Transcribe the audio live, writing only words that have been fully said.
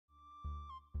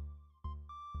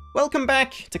Welcome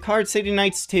back to Card City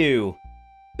Knights 2.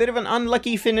 Bit of an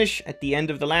unlucky finish at the end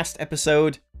of the last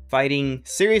episode, fighting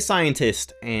Serious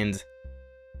Scientist, and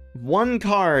one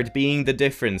card being the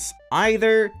difference.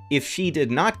 Either if she did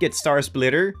not get Star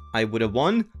Splitter, I would have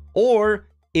won, or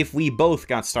if we both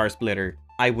got Star Splitter,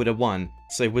 I would have won.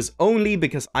 So it was only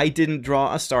because I didn't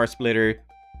draw a Star Splitter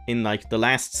in like the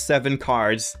last 7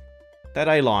 cards that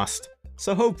I lost.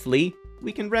 So hopefully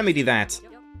we can remedy that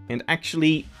and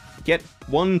actually get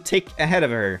one tick ahead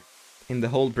of her in the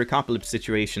whole Brickopolis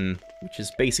situation, which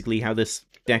is basically how this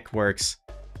deck works.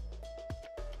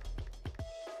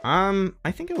 I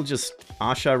think I'll just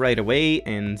Asha right away,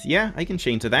 and yeah, I can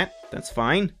chain to that. That's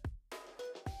fine.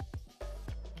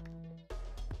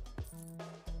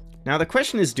 Now the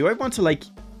question is, do I want to, like,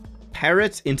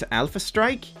 parrot into Alpha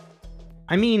Strike?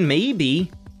 I mean,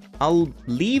 maybe. I'll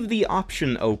leave the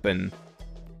option open.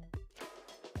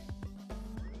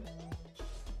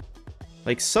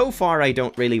 Like, so far I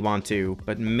don't really want to,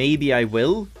 but maybe I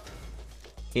will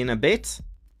in a bit.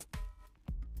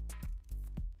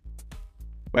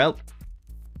 Well,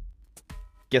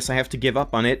 guess I have to give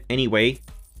up on it anyway.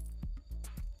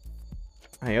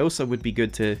 Iosa would be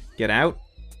good to get out.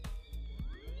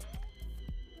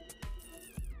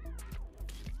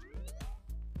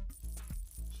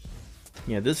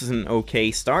 Yeah, this is an okay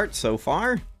start so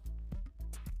far.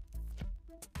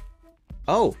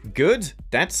 Oh, good.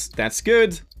 That's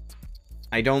good.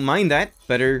 I don't mind that.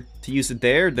 Better to use it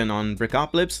there than on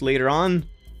Brickopolis later on.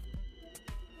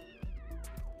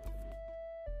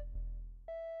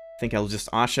 I think I'll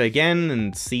just Asha again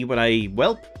and see what I...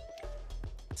 Welp.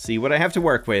 See what I have to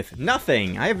work with.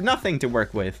 Nothing! I have nothing to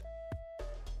work with.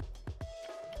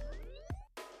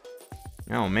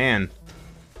 Oh, man.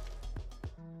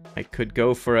 I could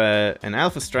go for an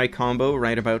Alpha Strike combo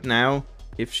right about now,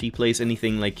 if she plays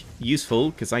anything, like,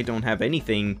 useful, because I don't have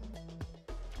anything,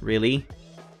 really.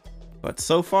 But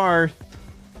so far,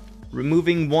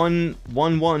 removing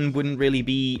 1/1/1 wouldn't really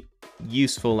be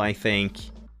useful, I think.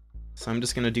 So I'm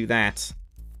just gonna do that.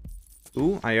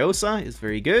 Ooh, Iosa is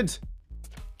very good.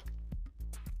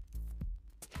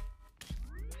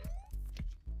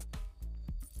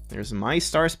 There's my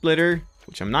Star Splitter,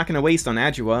 which I'm not gonna waste on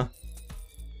Adjua.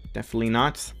 Definitely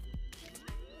not.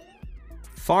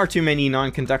 Far too many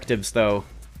non-conductives, though.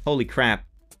 Holy crap.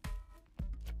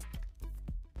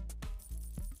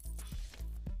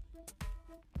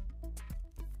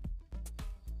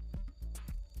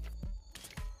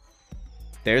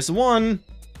 There's one!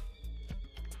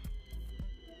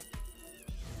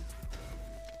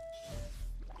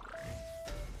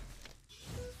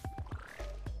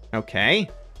 Okay.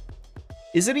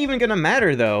 Is it even gonna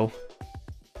matter, though?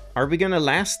 Are we gonna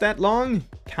last that long?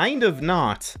 Kind of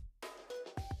not.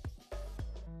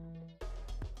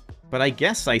 But I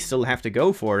guess I still have to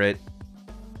go for it.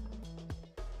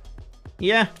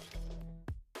 Yeah.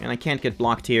 And I can't get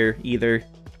blocked here either.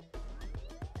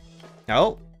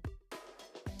 Oh.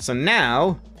 So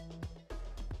now,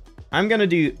 I'm gonna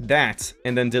do that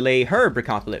and then delay her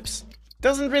Brickopolis.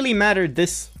 Doesn't really matter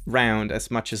this round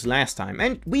as much as last time.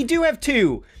 And we do have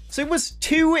 2! So it was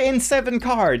 2 in 7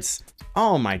 cards!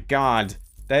 Oh my god.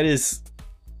 That is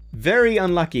very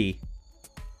unlucky.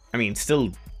 I mean,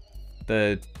 still,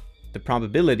 the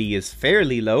probability is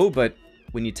fairly low, but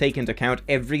when you take into account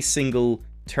every single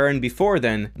turn before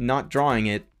then not drawing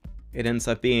it, it ends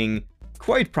up being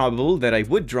quite probable that I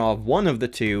would draw one of the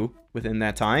 2 within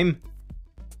that time.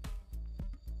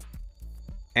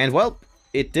 And well,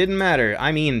 it didn't matter.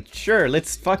 I mean, sure,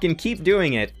 let's fucking keep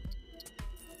doing it.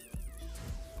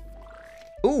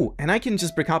 Ooh, and I can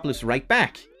just Brickopolis right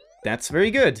back. That's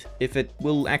very good. If it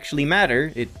will actually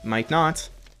matter, it might not.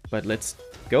 But let's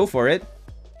go for it.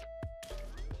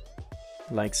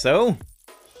 Like so.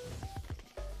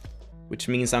 Which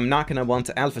means I'm not gonna want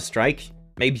to Alpha Strike.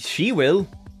 Maybe she will.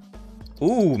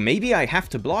 Ooh, maybe I have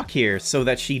to block here so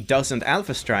that she doesn't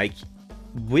Alpha Strike.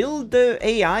 Will the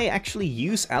AI actually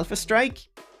use Alpha Strike?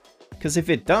 Because if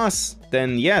it does,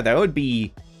 then yeah,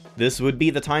 this would be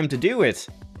the time to do it.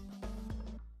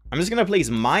 I'm just gonna place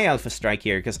my Alpha Strike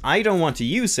here, because I don't want to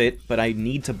use it, but I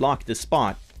need to block this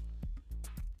spot.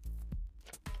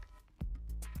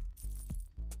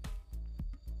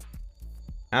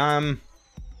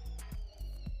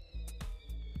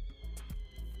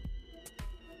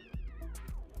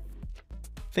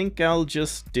 Think I'll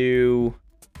just do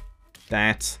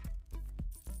that.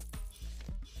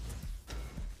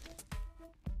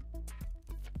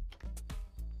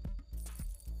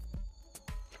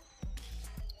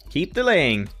 Keep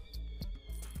delaying.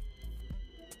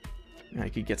 I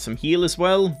could get some heal as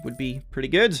well, would be pretty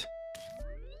good.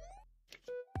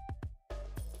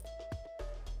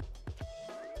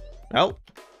 Oh,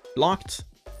 blocked.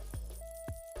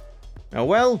 Oh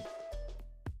well.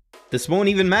 This won't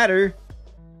even matter.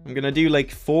 I'm gonna do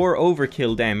like 4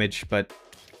 overkill damage, but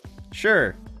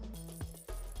sure.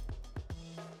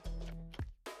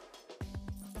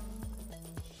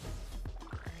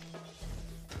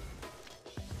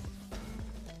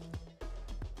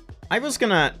 I was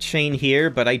gonna chain here,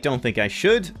 but I don't think I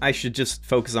should. I should just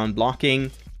focus on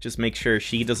blocking. Just make sure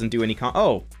she doesn't do any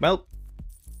oh, well.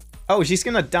 Oh, she's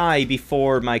gonna die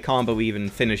before my combo even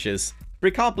finishes.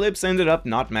 Brickopolis ended up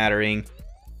not mattering.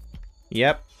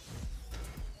 Yep.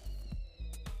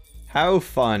 How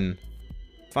fun.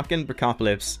 Fucking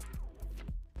Brickopolis.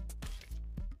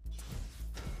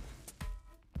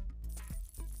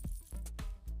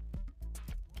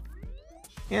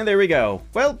 And there we go.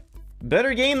 Well,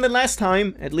 better game than last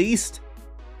time, at least.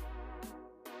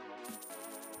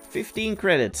 15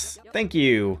 credits. Thank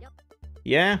you.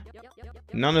 Yeah?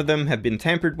 None of them have been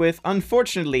tampered with.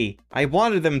 Unfortunately, I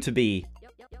wanted them to be.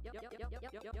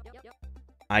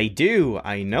 I do.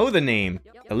 I know the name.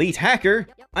 Elite Hacker.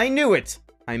 I knew it.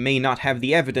 I may not have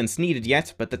the evidence needed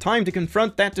yet, but the time to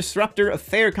confront that disruptor of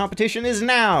fair competition is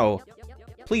now.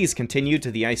 Please continue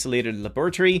to the isolated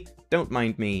laboratory. Don't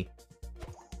mind me.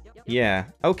 Yeah,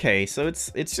 okay, so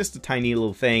it's just a tiny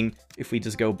little thing. If we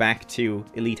just go back to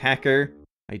Elite Hacker,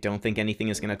 I don't think anything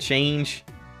is gonna change.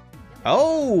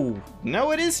 Oh!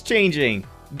 No, it is changing!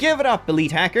 Give it up,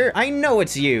 Elite Hacker! I know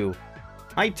it's you!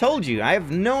 I told you, I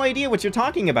have no idea what you're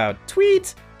talking about.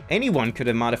 Tweet! Anyone could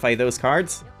have modified those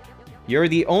cards. You're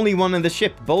the only one on the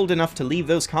ship bold enough to leave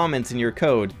those comments in your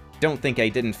code. Don't think I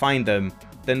didn't find them.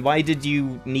 Then why did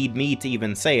you need me to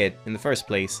even say it in the first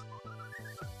place?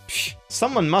 Psh,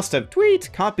 someone must have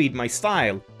copied my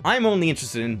style. I'm only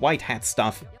interested in white hat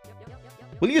stuff.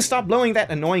 Will you stop blowing that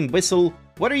annoying whistle?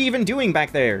 What are you even doing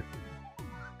back there?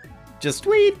 Just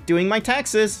doing my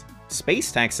taxes.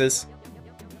 Space taxes.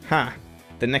 Ha,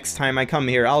 the next time I come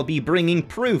here I'll be bringing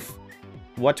proof.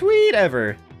 What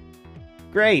ever.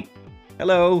 Great.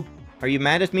 Hello. Are you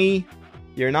mad at me?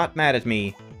 You're not mad at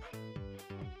me.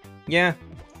 Yeah.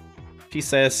 She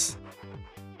says.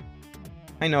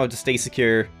 I know how to stay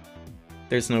secure.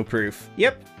 There's no proof.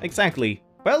 Yep, exactly.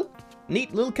 Well,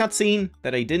 neat little cutscene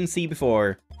that I didn't see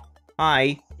before.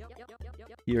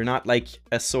 You're not like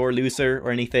a sore loser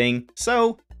or anything,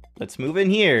 so let's move in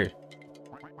here.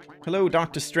 Hello,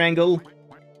 Dr. Strangle.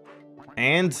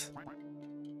 And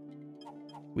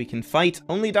we can fight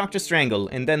only Dr. Strangle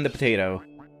and then the potato.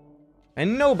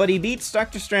 And nobody beats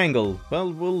Dr. Strangle.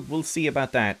 Well, we'll see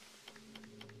about that.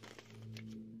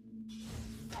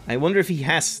 I wonder if he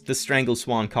has the Strangle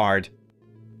Swan card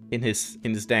in his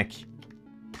deck.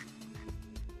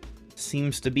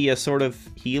 Seems to be a sort of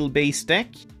heal-based deck.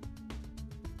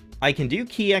 I can do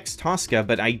Key X Tosca,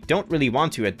 but I don't really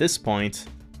want to at this point.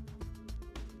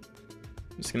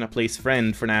 I'm just gonna place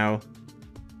Friend for now.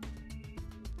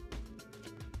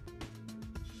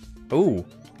 Oh.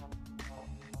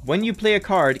 When you play a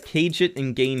card, cage it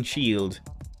and gain shield.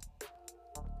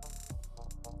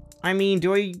 I mean,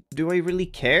 do I really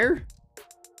care?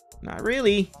 Not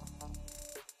really.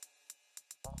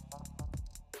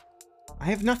 I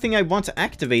have nothing I want to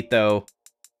activate, though.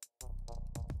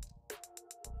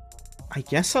 I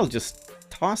guess I'll just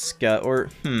Tosca, or,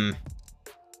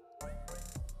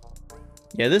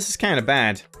 Yeah, this is kind of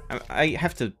bad. I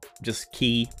have to just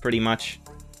key, pretty much.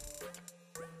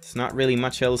 There's not really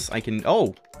much else I can...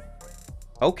 Oh!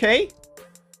 Okay.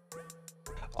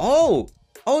 Oh!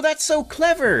 Oh, that's so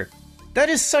clever! That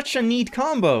is such a neat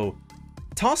combo!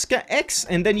 Tosca X,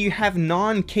 and then you have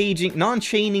non-caging,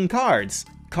 non-chaining cards.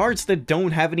 Cards that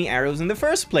don't have any arrows in the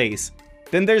first place.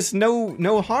 Then there's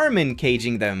no harm in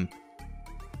caging them.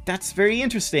 That's very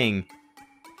interesting.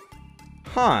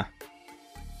 Huh.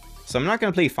 So I'm not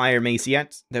gonna play Fire Mace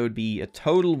yet. That would be a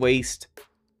total waste.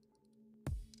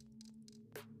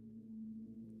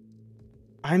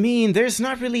 I mean, there's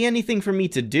not really anything for me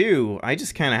to do. I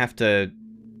just kind of have to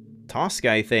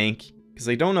Tosca, I think. Because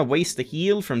I don't want to waste the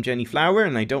heal from Jenny Flower,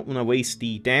 and I don't want to waste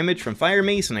the damage from Fire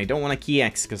Mace, and I don't want to Key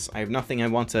X, because I have nothing I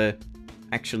want to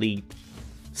actually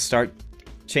start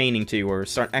chaining to, or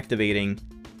start activating.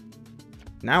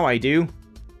 Now I do.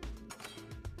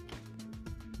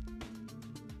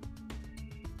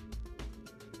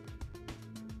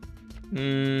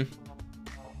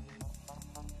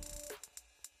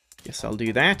 Guess I'll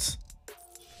do that.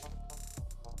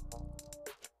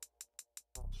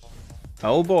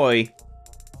 Oh boy.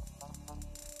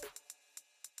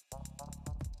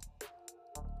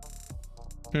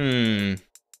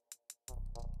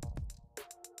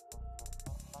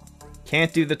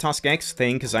 Can't do the Tosca X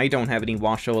thing because I don't have any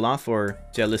Wash Olaf or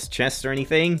Jealous Chest or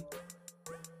anything.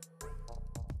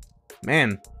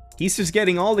 Man, he's just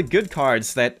getting all the good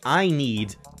cards that I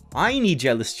need. I need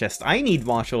Jealous Chest, I need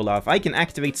Wash Olaf. I can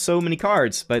activate so many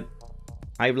cards, but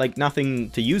I have like nothing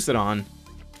to use it on.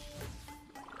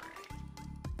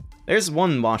 There's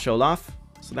one Wash Olaf,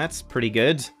 so that's pretty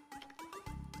good.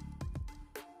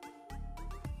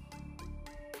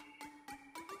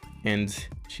 And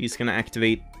she's gonna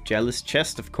activate Jealous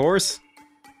Chest, of course.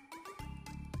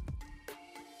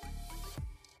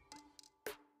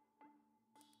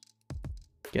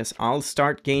 Guess I'll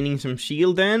start gaining some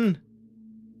shield then.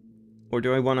 Or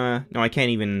do I wanna... No, I can't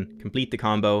even complete the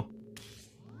combo.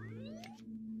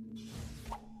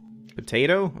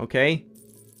 Potato? Okay.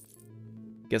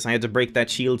 Guess I had to break that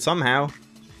shield somehow.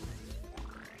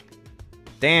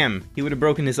 Damn, he would have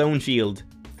broken his own shield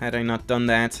had I not done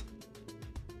that.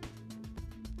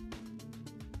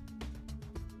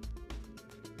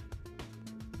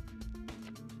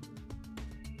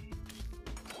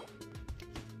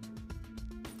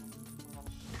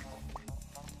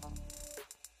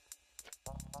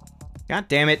 God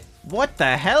damn it. What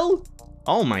the hell?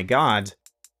 Oh my god.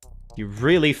 You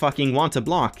really fucking want to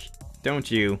block, don't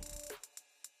you?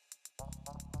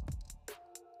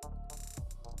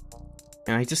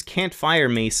 And I just can't fire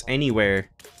mace anywhere.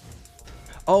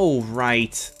 Oh,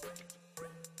 right.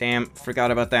 Damn,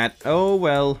 forgot about that. Oh,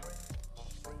 well.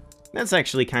 That's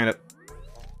actually kind of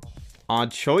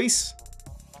odd choice.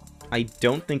 I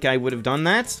don't think I would have done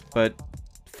that, but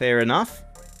fair enough.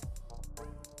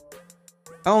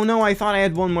 Oh no, I thought I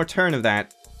had one more turn of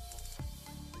that.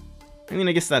 I mean,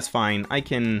 I guess that's fine. I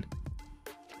can...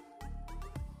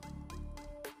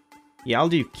 Yeah, I'll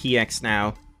do Key X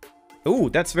now. Ooh,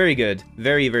 that's very good.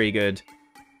 Very, very good.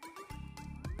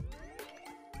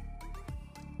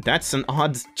 That's an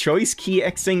odd choice, Key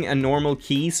Xing a normal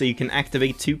key, so you can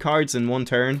activate 2 cards in 1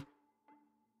 turn.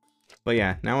 But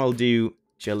yeah, now I'll do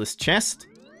Jealous Chest.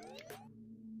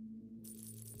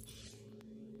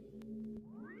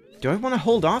 Do I want to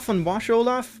hold off on Wash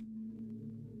Olaf?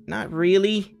 Not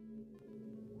really.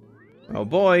 Oh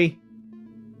boy.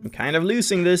 I'm kind of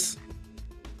losing this.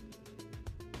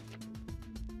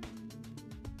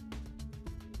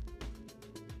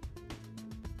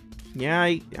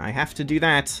 Yeah, I have to do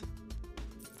that.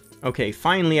 Okay,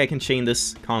 finally I can chain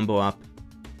this combo up.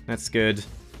 That's good.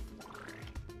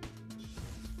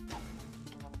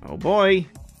 Oh boy.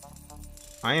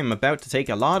 I am about to take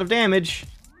a lot of damage.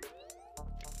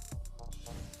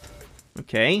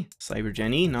 Okay, Cyber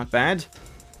Jenny, not bad.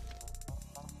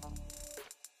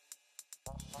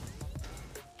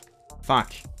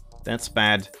 Fuck, that's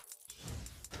bad.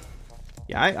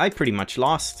 Yeah, I pretty much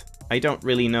lost. I don't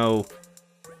really know.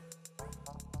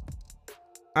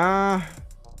 I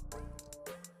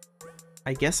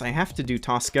guess I have to do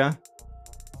Tosca.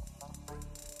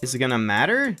 Is it gonna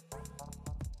matter?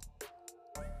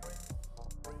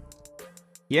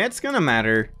 Yeah, it's gonna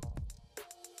matter.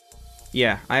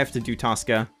 Yeah, I have to do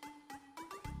Tosca.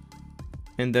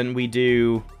 And then we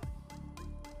do...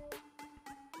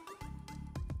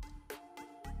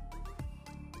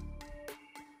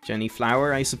 Jenny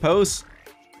Flower, I suppose.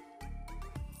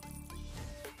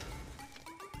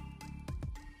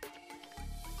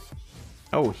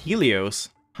 Oh, Helios.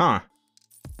 Huh.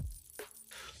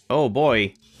 Oh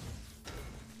boy.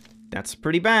 That's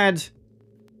pretty bad.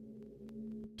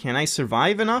 Can I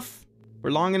survive enough?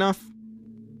 For long enough?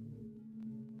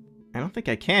 I don't think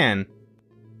I can.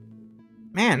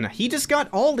 Man, he just got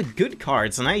all the good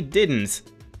cards and I didn't.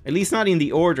 At least not in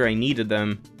the order I needed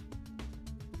them.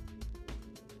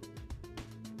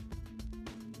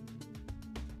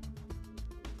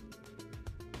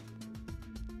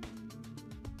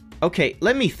 Okay,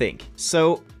 let me think.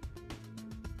 So,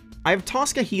 I have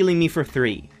Tosca healing me for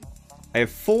 3. I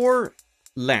have 4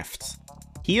 left.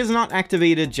 He has not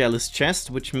activated Jealous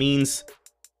Chest, which means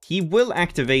he will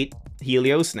activate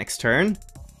Helios next turn.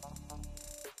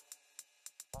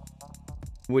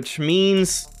 Which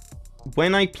means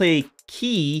when I play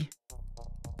Key...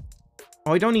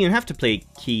 Oh, I don't even have to play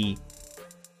Key.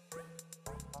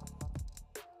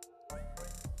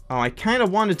 Oh, I kind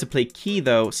of wanted to play Key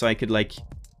though, so I could like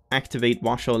activate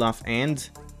Wash Olaf and...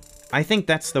 I think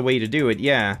that's the way to do it,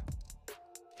 yeah.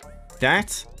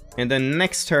 That, and then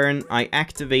next turn I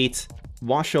activate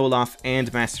Wash Olaf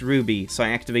and Master Ruby, so I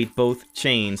activate both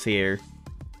chains here.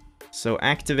 So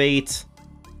activate...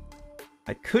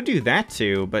 I could do that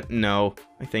too, but no.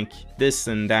 I think this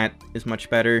and that is much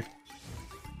better.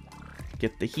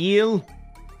 Get the heal.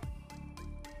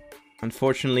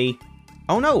 Unfortunately...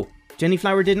 Oh no! Jenny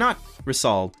Flower did not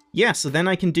resolve. Yeah, so then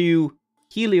I can do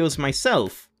Helios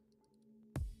myself.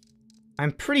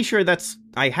 I'm pretty sure that's...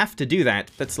 I have to do that.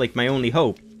 That's like my only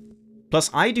hope. Plus,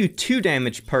 I do 2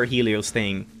 damage per Helios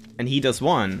thing, and he does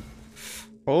 1.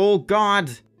 Oh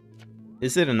god!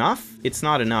 Is it enough? It's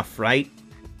not enough, right?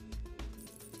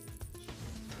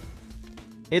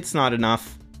 It's not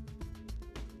enough.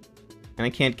 And I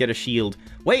can't get a shield.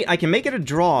 Wait, I can make it a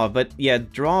draw, but yeah,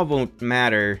 draw won't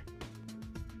matter.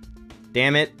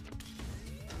 Damn it.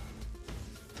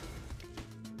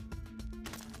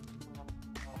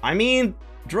 I mean,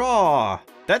 draw!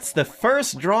 That's the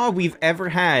first draw we've ever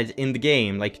had in the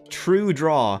game. Like, true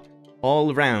draw.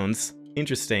 All rounds.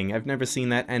 Interesting. I've never seen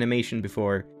that animation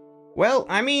before. Well,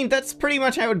 I mean, that's pretty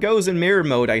much how it goes in mirror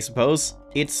mode, I suppose.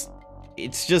 It's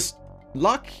just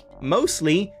luck,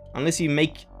 mostly, unless you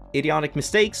make idiotic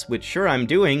mistakes, which sure I'm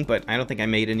doing, but I don't think I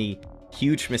made any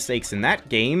huge mistakes in that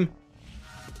game.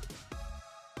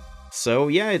 So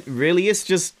yeah, it really is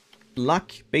just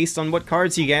luck based on what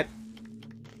cards you get.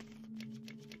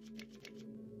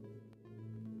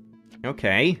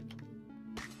 Okay.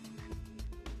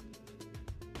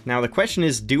 Now the question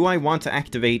is, do I want to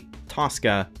activate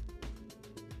Tosca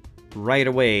right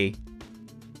away?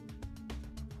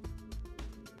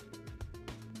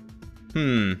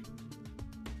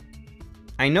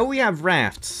 I know we have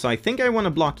rafts, so I think I want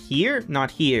to block here,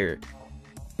 not here.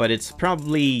 But it's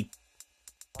probably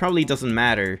doesn't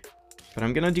matter. But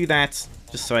I'm gonna do that,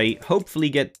 just so I hopefully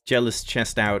get Jealous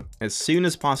Chest out as soon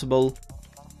as possible.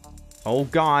 Oh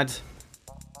god.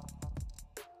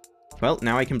 Well,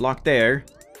 now I can block there.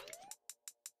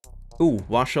 Ooh,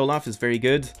 Wash Olaf is very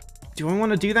good. Do I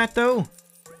want to do that, though?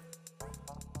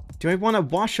 Do I want to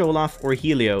Wash Olaf or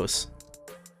Helios?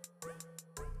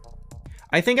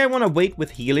 I think I want to wait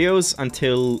with Helios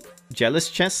until Jealous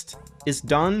Chest is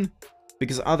done,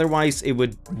 because otherwise it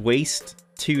would waste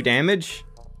 2 damage.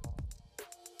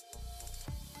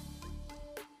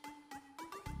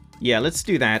 Yeah, let's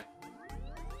do that.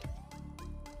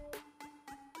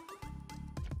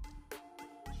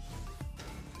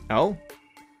 Oh.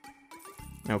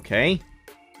 Okay.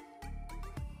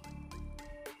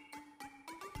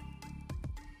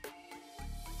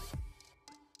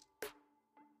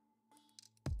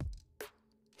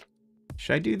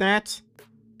 Should I do that?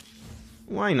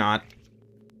 Why not?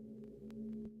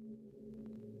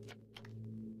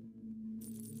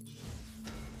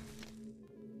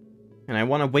 And I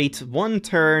want to wait 1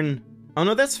 turn. Oh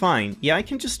no, that's fine. Yeah, I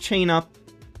can just chain up.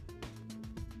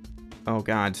 Oh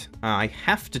god. I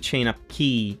have to chain up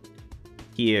Key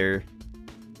here.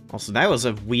 Also, that was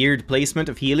a weird placement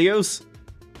of Helios.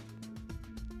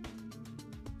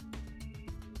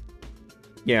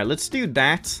 Yeah, let's do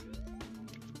that.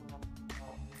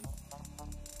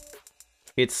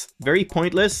 It's very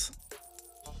pointless,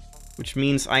 which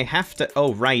means I have to...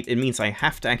 Oh, right, it means I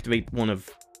have to activate one of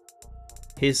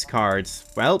his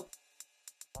cards. Well,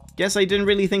 guess I didn't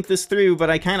really think this through, but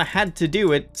I kind of had to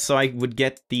do it so I would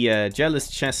get the Jealous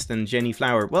Chest and Jenny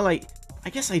Flower. Well, I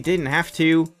guess I didn't have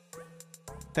to.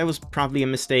 That was probably a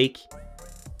mistake.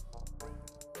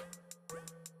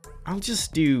 I'll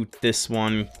just do this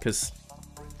one, because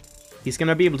he's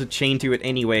gonna be able to chain to it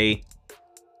anyway.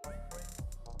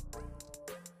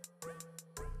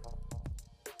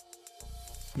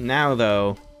 Now,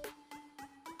 though...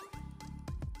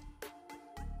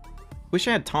 Wish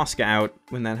I had Tosca out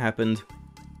when that happened.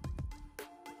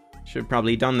 Should've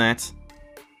probably done that.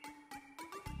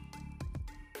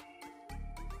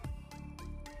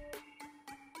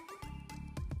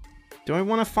 Do I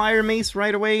want to Fire Mace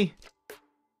right away?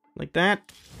 Like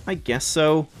that? I guess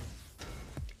so.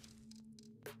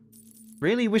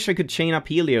 Really wish I could chain up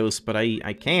Helios, but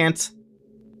I can't.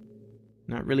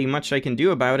 Not really much I can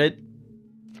do about it.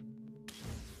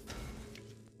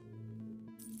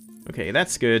 Okay,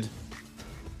 that's good.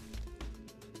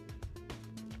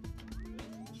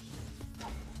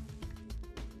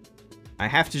 I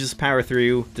have to just power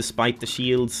through, despite the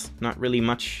shields. Not really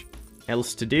much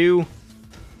else to do.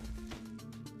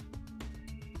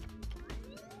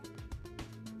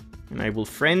 And I will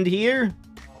friend here.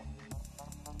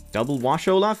 Double Wash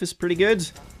Olaf is pretty good.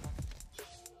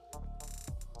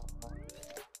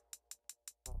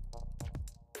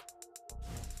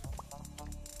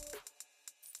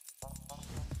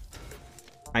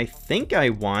 I think I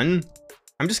won.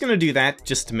 I'm just gonna do that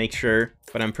just to make sure,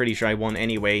 but I'm pretty sure I won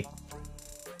anyway.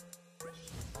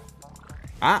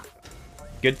 Ah!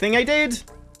 Good thing I did!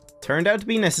 Turned out to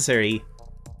be necessary.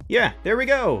 Yeah, there we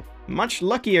go! Much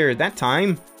luckier that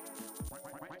time.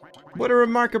 What a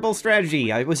remarkable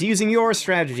strategy! I was using your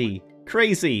strategy!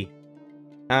 Crazy!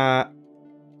 Did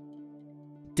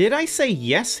I say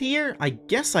yes here? I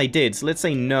guess I did, so let's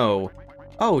say no.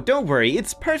 Oh, don't worry,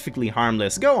 it's perfectly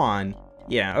harmless, go on!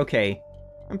 Yeah, okay.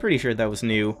 I'm pretty sure that was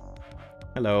new.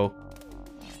 Hello.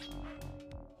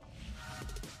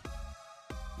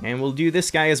 And we'll do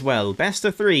this guy as well. Best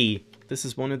of 3. This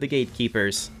is one of the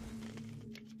gatekeepers.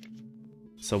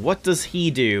 So what does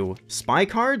he do? Spy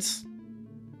cards?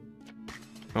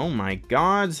 Oh my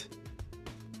god.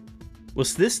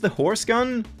 Was this the horse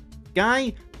gun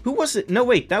guy? Who was it? No,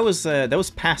 wait, that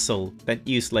was Passel that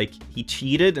used, like, he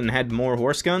cheated and had more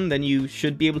horse gun than you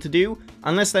should be able to do.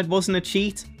 Unless that wasn't a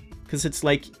cheat. Because it's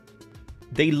like,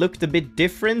 they looked a bit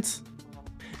different.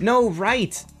 No,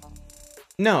 right.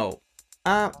 No.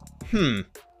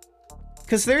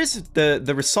 Because there's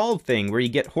the Resolve thing where you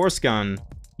get horse gun.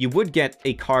 You would get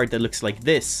a card that looks like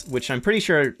this, which I'm pretty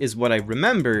sure is what I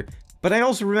remember. But I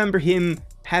also remember him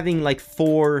having like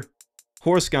 4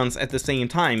 horse guns at the same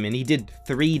time, and he did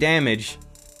 3 damage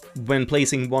when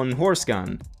placing 1 horse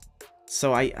gun.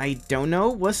 So I don't know,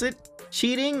 was it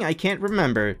cheating? I can't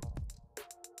remember.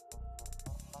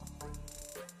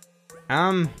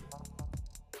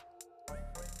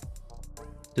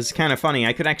 This is kind of funny.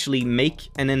 I could actually make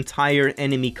an entire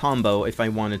enemy combo if I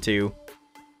wanted to.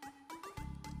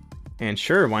 And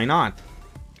sure, why not?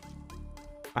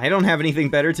 I don't have anything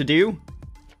better to do.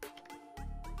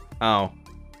 Oh.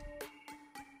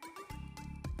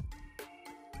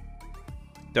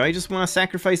 Do I just want to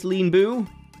sacrifice Lean Boo?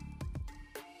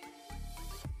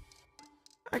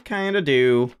 I kinda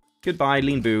do. Goodbye,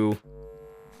 Lean Boo.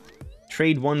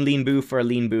 Trade 1 Lean Boo for a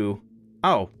Lean Boo.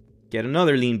 Oh, get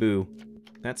another Lean Boo.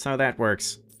 That's how that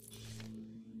works.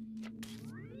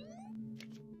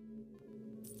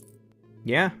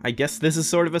 Yeah, I guess this is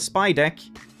sort of a spy deck.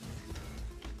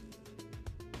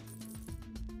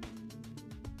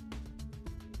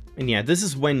 And yeah, this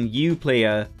is when you play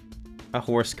a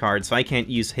horse card, so I can't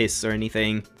use Hiss or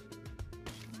anything.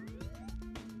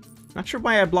 Not sure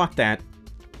why I blocked that.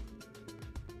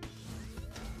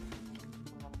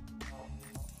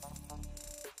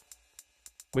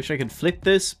 Wish I could flip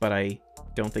this, but I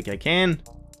don't think I can.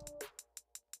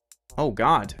 Oh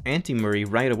god, Anti-Murray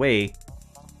right away.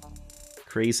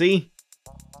 Crazy.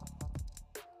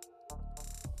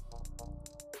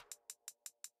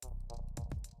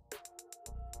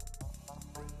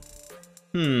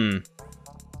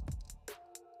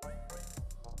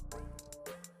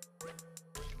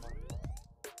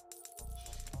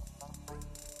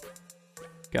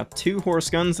 Got 2 horse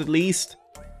guns at least.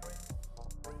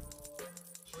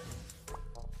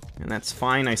 And that's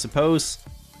fine, I suppose.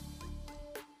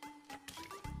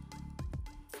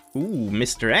 Ooh,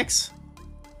 Mr. X?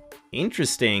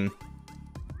 Interesting.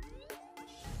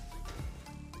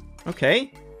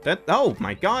 Okay. Oh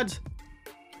my god.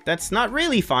 That's not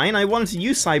really fine. I wanted to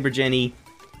use Cyber Jenny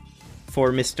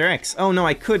for Mr. X. Oh no,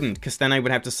 I couldn't, because then I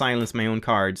would have to silence my own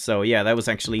card. So yeah, that was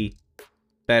actually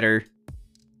better.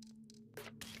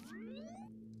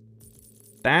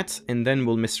 That, and then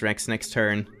we'll Mr. X next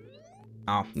turn.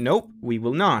 Oh, nope, we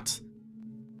will not.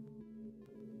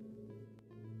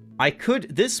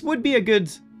 This would be a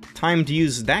good time to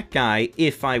use that guy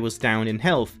if I was down in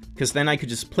health, because then I could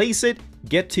just place it,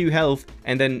 get 2 health,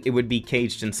 and then it would be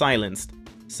caged and silenced.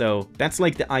 So that's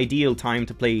like the ideal time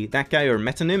to play that guy or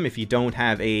Metonym if you don't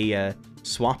have a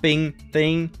swapping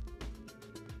thing,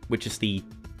 which is the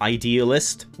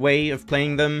idealist way of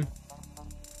playing them.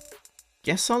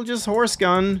 Guess I'll just horse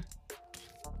gun.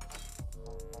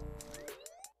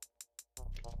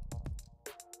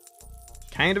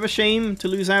 Kind of a shame to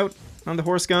lose out on the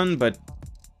horse gun, but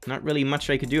not really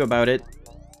much I could do about it.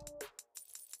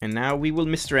 And now we will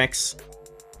Mr. X.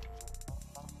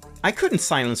 I couldn't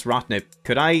silence Rotnip,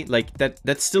 could I? Like,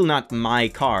 that's still not my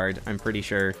card, I'm pretty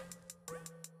sure.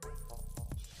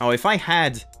 Oh, if I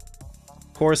had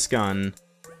horse gun,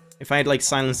 if I had, like,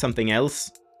 silenced something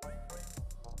else,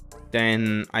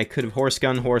 then I could have horse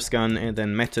gun, and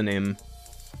then Metonym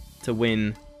to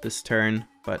win this turn.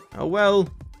 But, oh well.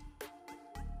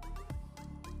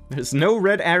 There's no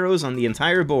red arrows on the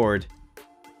entire board.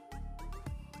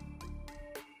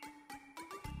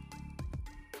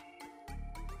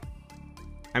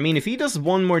 I mean, if he does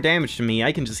 1 more damage to me,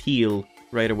 I can just heal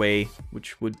right away,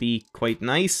 which would be quite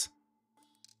nice.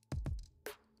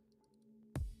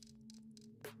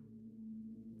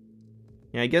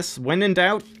 Yeah, I guess when in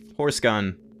doubt, horse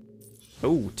gun.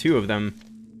 Oh, 2 of them.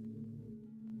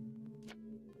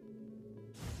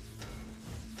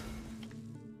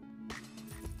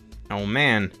 Oh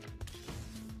man.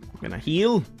 I'm gonna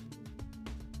heal.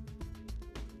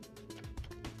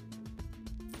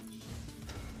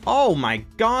 Oh my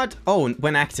god! Oh,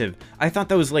 when active. I thought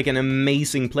that was like an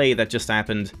amazing play that just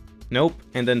happened. Nope,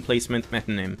 and then placement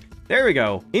Metonym. There we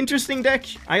go. Interesting deck.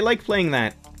 I like playing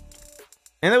that.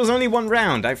 And that was only 1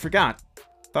 round, I forgot.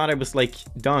 Thought I was like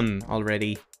done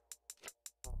already.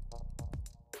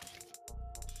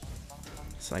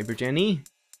 Cyber Jenny.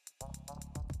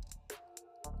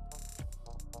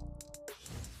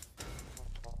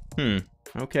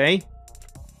 Okay.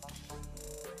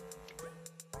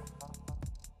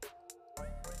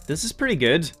 This is pretty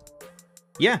good.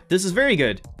 Yeah, this is very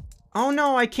good. Oh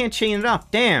no, I can't chain it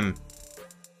up. Damn.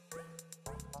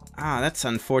 Ah, that's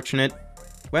unfortunate.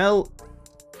 Well,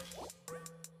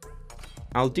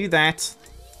 I'll do that.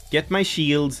 Get my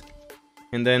shield.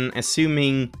 And then,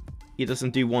 assuming he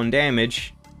doesn't do 1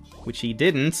 damage, which he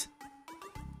didn't.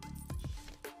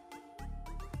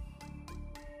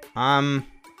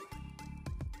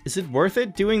 Is it worth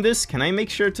it doing this? Can I make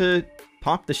sure to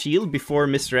pop the shield before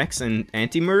Mr. X and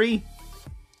Anti-Murray?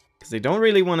 Because I don't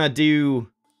really want to do...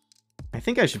 I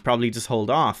think I should probably just hold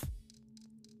off.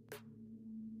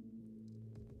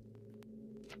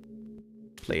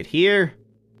 Play it here.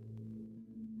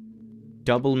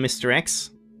 Double Mr.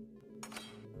 X.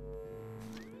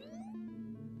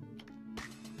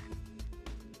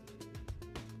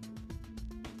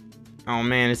 Oh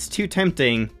man, it's too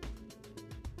tempting.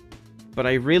 But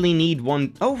I really need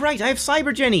one... Oh right, I have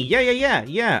Cyber Jenny!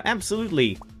 Yeah,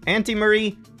 absolutely.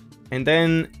 Anti-Murray, and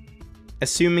then...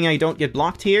 Assuming I don't get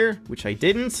blocked here, which I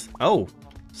didn't. Oh,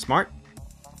 smart.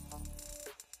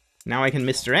 Now I can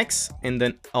Mr. X, and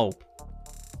then... Oh.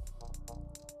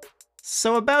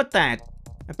 So about that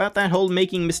whole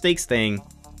making mistakes thing.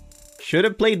 Should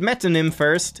have played Metonym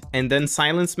first, and then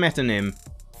silenced Metonym.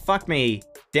 Fuck me.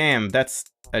 Damn, that's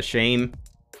a shame.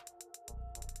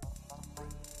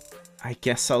 I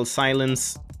guess I'll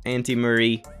silence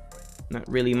Anti-Murray. Not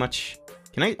really much.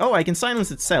 Can I? Oh, I can silence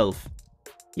itself.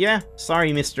 Yeah,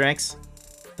 sorry, Mr. X.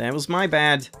 That was my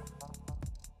bad.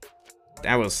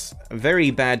 That was a very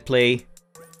bad play.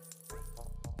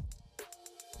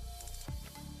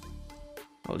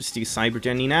 I'll just do Cyber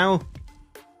Jenny now.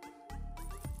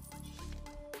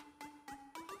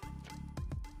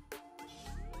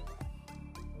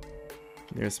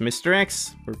 There's Mr.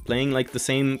 X. We're playing like the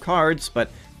same cards,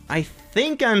 but I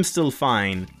think I'm still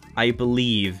fine. I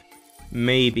believe.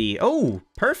 Maybe. Oh,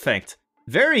 perfect.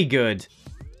 Very good.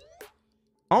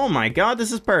 Oh my god,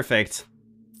 this is perfect.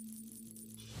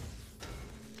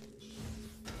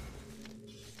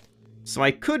 So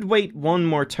I could wait 1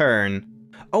 more turn.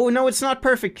 Oh no, it's not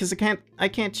perfect because I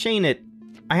can't chain it.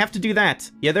 I have to do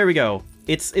that. Yeah, there we go.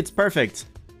 It's perfect.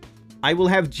 I will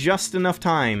have just enough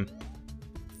time.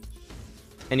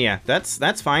 And yeah,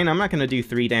 that's fine. I'm not gonna do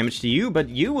 3 damage to you, but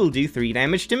you will do 3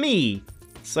 damage to me.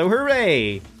 So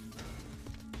hooray!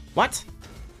 What?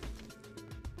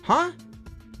 Huh?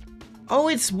 Oh,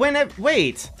 it's whenever...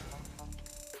 Wait.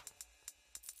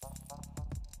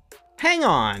 Hang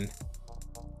on.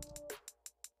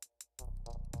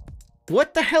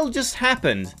 What the hell just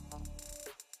happened?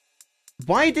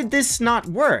 Why did this not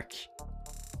work?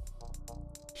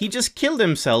 He just killed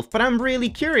himself, but I'm really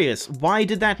curious. Why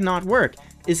did that not work?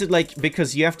 Is it like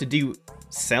because you have to do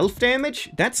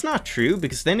self-damage? That's not true,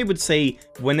 because then it would say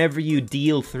whenever you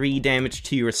deal 3 damage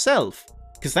to yourself.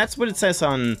 Because that's what it says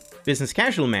on Business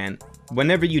Casual Man.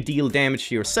 Whenever you deal damage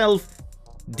to yourself,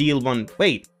 deal 1...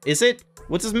 Wait, is it?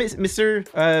 What does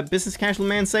Mr. Business Casual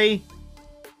Man say?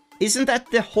 Isn't that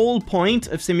the whole point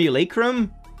of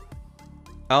Simulacrum?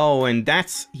 Oh, and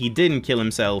that's... He didn't kill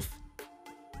himself.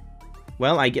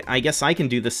 Well, I guess I can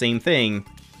do the same thing.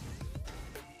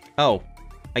 Oh,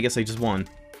 I guess I just won.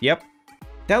 Yep.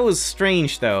 That was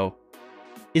strange, though.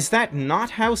 Is that not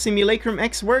how Simulacrum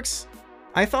X works?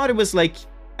 I thought it was like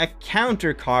a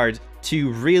counter card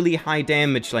to really high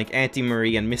damage like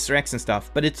Anti-Murray and Mr. X and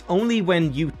stuff, but it's only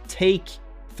when you take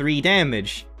 3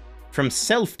 damage from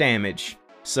self-damage.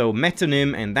 So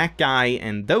Metonym and that guy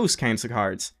and those kinds of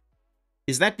cards.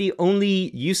 Is that the only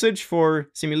usage for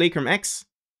Simulacrum X?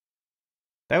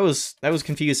 That was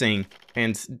confusing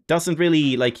and doesn't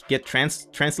really like get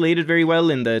translated very well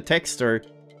in the text or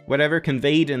whatever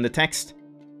conveyed in the text.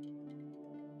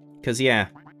 Cause yeah,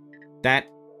 that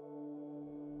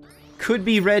could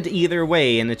be read either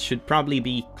way and it should probably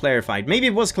be clarified. Maybe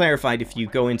it was clarified if you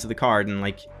go into the card and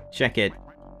like check it.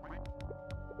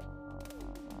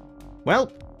 Well,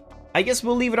 I guess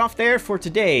we'll leave it off there for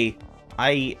today.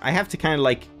 I have to kind of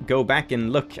like go back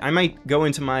and look. I might go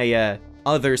into my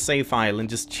other save file and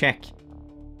just check.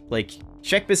 Like,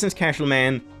 check Business Casual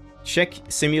Man, check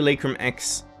Simulacrum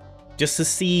X, just to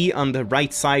see on the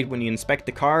right side when you inspect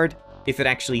the card if it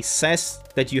actually says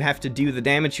that you have to do the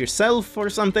damage yourself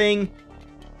or something.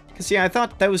 Because yeah, I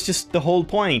thought that was just the whole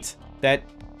point, that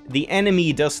the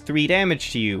enemy does 3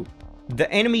 damage to you.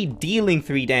 The enemy dealing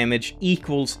 3 damage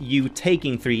equals you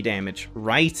taking 3 damage,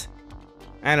 right?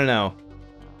 I don't know.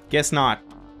 Guess not.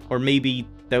 Or maybe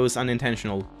that was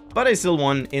unintentional. But I still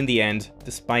won in the end,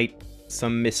 despite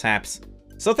some mishaps.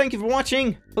 So thank you for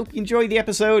watching, hope you enjoyed the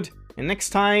episode, and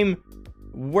next time,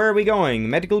 Where are we going?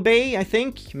 Medical Bay, I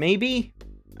think? Maybe?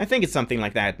 I think it's something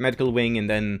like that. Medical Wing and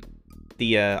then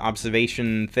the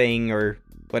observation thing or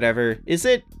whatever. Is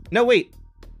it? No, wait.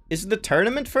 Is it the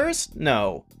tournament first?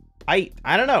 No. I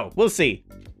don't know. We'll see.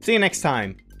 See you next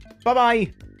time.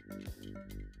 Bye-bye.